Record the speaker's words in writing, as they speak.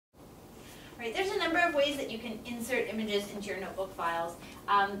Right, there's a number of ways that you can insert images into your notebook files.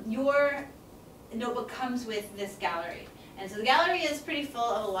 Your notebook comes with this gallery. And so the gallery is pretty full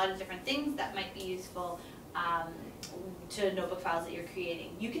of a lot of different things that might be useful to notebook files that you're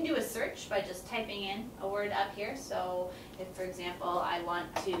creating. You can do a search by just typing in a word up here. So if, for example, I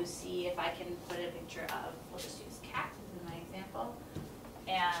want to see if I can put a picture of, we'll just use cat as my example,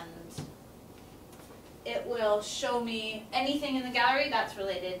 and it will show me anything in the gallery that's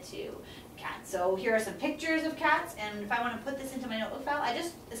related to cats. So here are some pictures of cats, and if I want to put this into my notebook file, I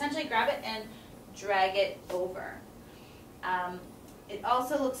just essentially grab it and drag it over. It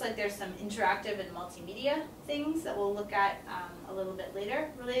also looks like there's some interactive and multimedia things that we'll look at a little bit later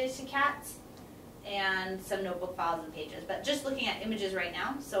related to cats, and some notebook files and pages. But just looking at images right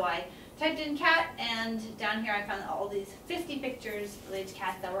now, so I typed in cat, and down here I found all these 50 pictures related to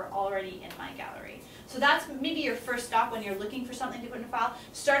cats that were already in my gallery. So that's maybe your first stop when you're looking for something to put in a file.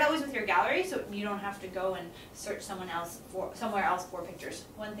 Start always with your gallery so you don't have to go and search somewhere else for pictures.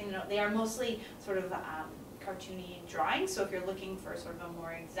 One thing to note, they are mostly sort of cartoony drawings, so if you're looking for sort of a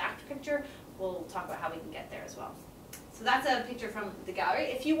more exact picture, we'll talk about how we can get there as well. So that's a picture from the gallery.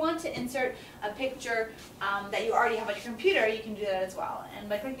 If you want to insert a picture that you already have on your computer, you can do that as well. And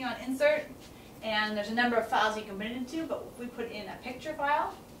by clicking on Insert, and there's a number of files you can put it into, but if we put in a picture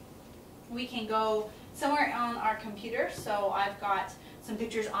file, we can go somewhere on our computer. So I've got some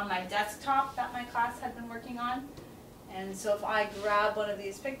pictures on my desktop that my class had been working on. And so if I grab one of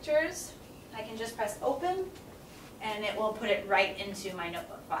these pictures, I can just press Open, and it will put it right into my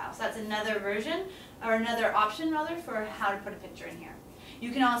notebook file. So that's another version, or another option rather, for how to put a picture in here.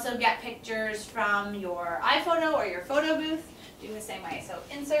 You can also get pictures from your iPhoto or your Photobooth, doing the same way. So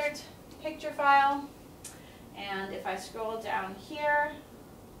Insert, Picture File, and if I scroll down here,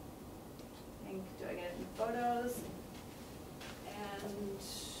 do I get it in Photos? And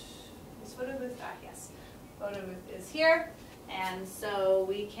is Photobooth? Ah, yes. Photobooth is here. And so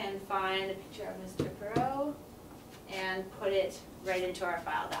we can find a picture of Mr. Perot and put it right into our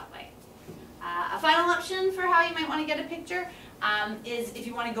file that way. A final option for how you might want to get a picture is if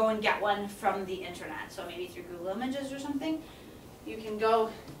you want to go and get one from the internet. So maybe through Google Images or something. You can go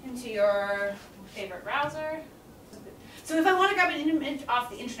into your favorite browser. So if I want to grab an image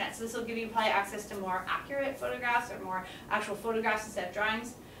off the internet, so this will give you probably access to more accurate photographs or more actual photographs instead of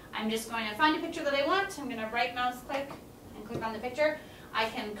drawings, I'm just going to find a picture that I want. I'm going to right mouse click and click on the picture. I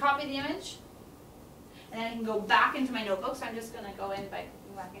can copy the image, and then I can go back into my notebook. So I'm just going to go in by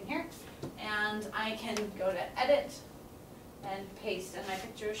clicking back in here, and I can go to Edit and Paste, and my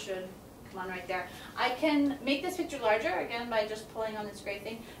picture should come on right there. I can make this picture larger, again, by just pulling on this gray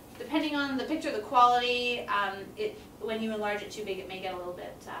thing. Depending on the picture, the quality, when you enlarge it too big, it may get a little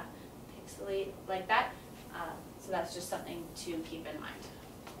bit pixely like that. So that's just something to keep in mind.